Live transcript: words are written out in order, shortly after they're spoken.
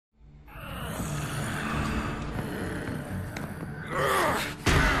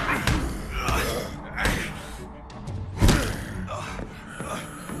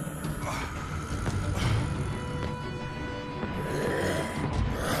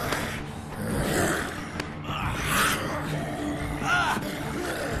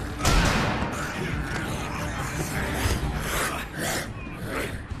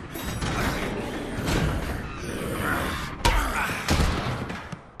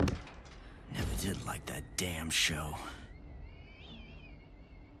damn show.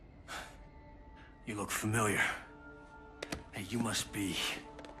 You look familiar. Hey, you must be...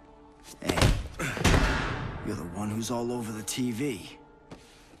 Hey, you're the one who's all over the TV.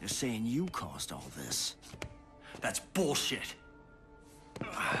 They're saying you caused all this. That's bullshit.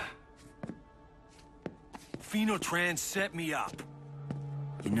 Phenotrans set me up.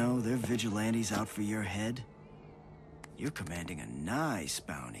 You know, they're vigilantes out for your head. You're commanding a nice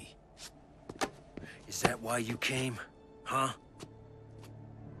bounty. Is that why you came? Huh?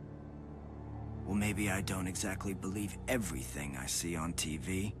 Well, maybe I don't exactly believe everything I see on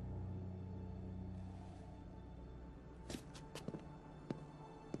TV.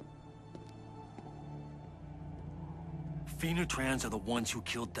 Phenotrans are the ones who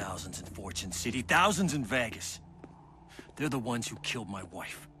killed thousands in Fortune City, thousands in Vegas. They're the ones who killed my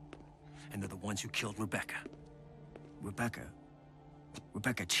wife. And they're the ones who killed Rebecca. Rebecca?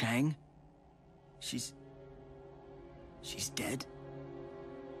 Rebecca Chang? She's dead?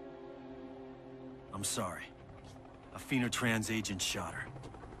 I'm sorry. A Phenotrans agent shot her.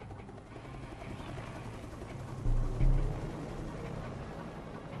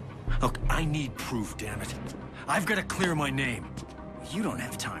 Look, I need proof, damn it. I've got to clear my name. You don't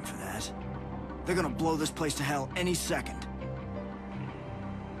have time for that. They're gonna blow this place to hell any second.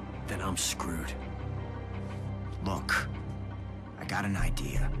 Then I'm screwed. Look, I got an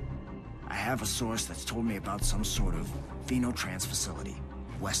idea. I have a source that's told me about some sort of Phenotrans facility,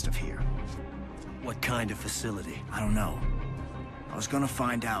 west of here. What kind of facility? I don't know. I was gonna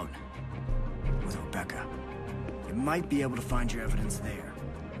find out with Rebecca. You might be able to find your evidence there.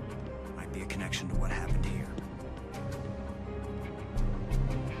 Might be a connection to what happened here.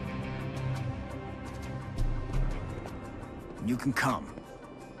 You can come.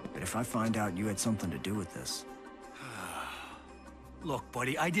 But if I find out you had something to do with this... Look,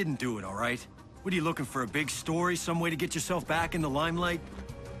 buddy, I didn't do it, all right? What are you looking for, a big story? Some way to get yourself back in the limelight?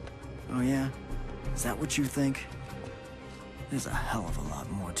 Oh, yeah? Is that what you think? There's a hell of a lot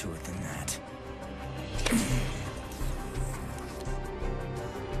more to it than that.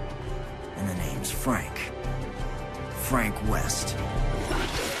 And the name's Frank. Frank West.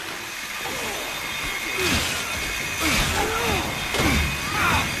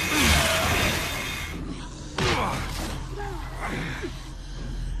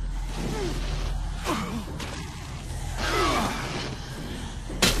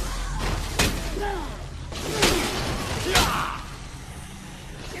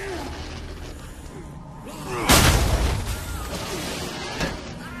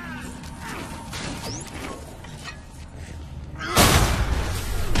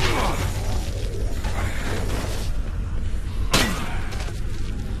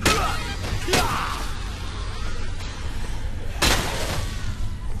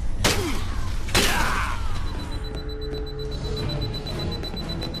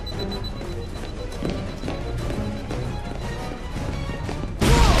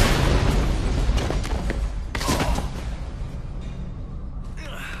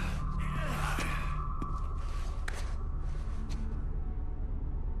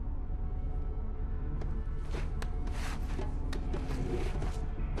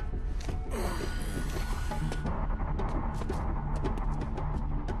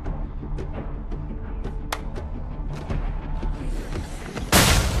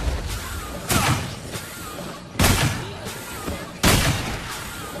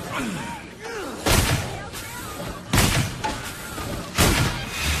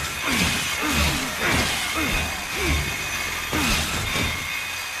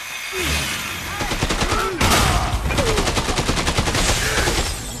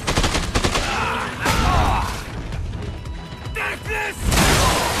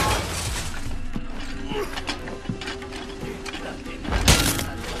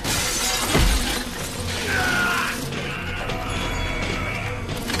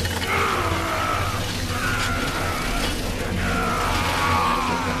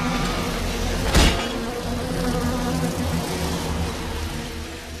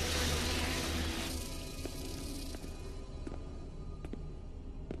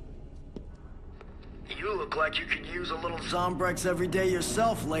 You look like you could use a little Zombrex every day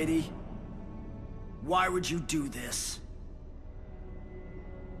yourself, lady. Why would you do this?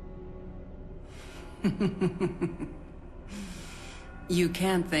 You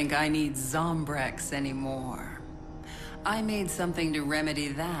can't think I need Zombrex anymore. I made something to remedy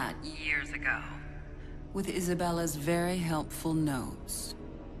that years ago, with Isabella's very helpful notes.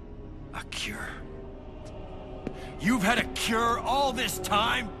 A cure? You've had a cure all this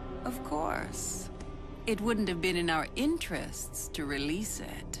time? Of course. It wouldn't have been in our interests to release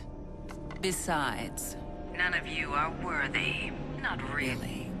it. Besides, none of you are worthy. Not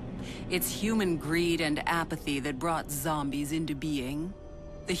really. It's human greed and apathy that brought zombies into being.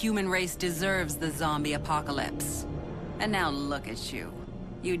 The human race deserves the zombie apocalypse. And now look at you.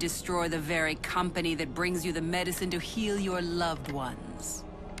 You destroy the very company that brings you the medicine to heal your loved ones.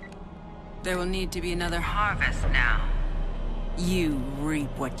 There will need to be another harvest now. You reap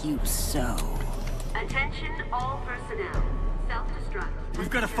what you sow. Attention all personnel. Self-destruct.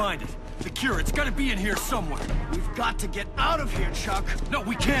 We've got to find it. The cure, it's got to be in here somewhere. We've got to get out of here, Chuck. No,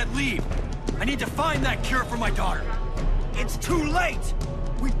 we can't leave. I need to find that cure for my daughter. It's too late.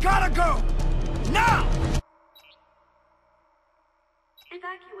 We gotta go. Now!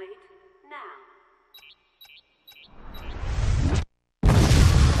 Evacuate now.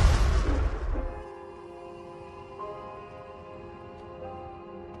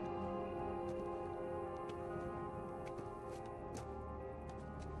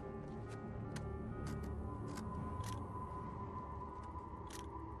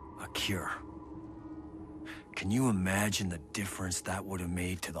 A cure. Can you imagine the difference that would have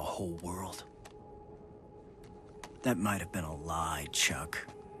made to the whole world? That might have been a lie, Chuck.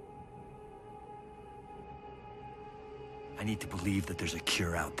 I need to believe that there's a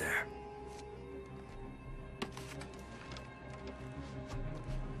cure out there.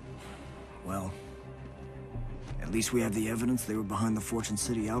 Well, at least we have the evidence they were behind the Fortune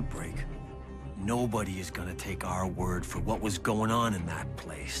City outbreak. Nobody is gonna take our word for what was going on in that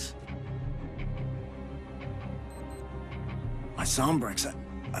place. My Zombrex,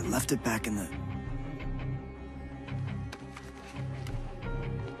 I left it back in the...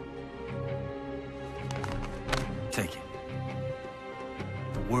 Take it.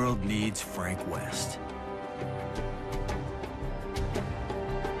 The world needs Frank West.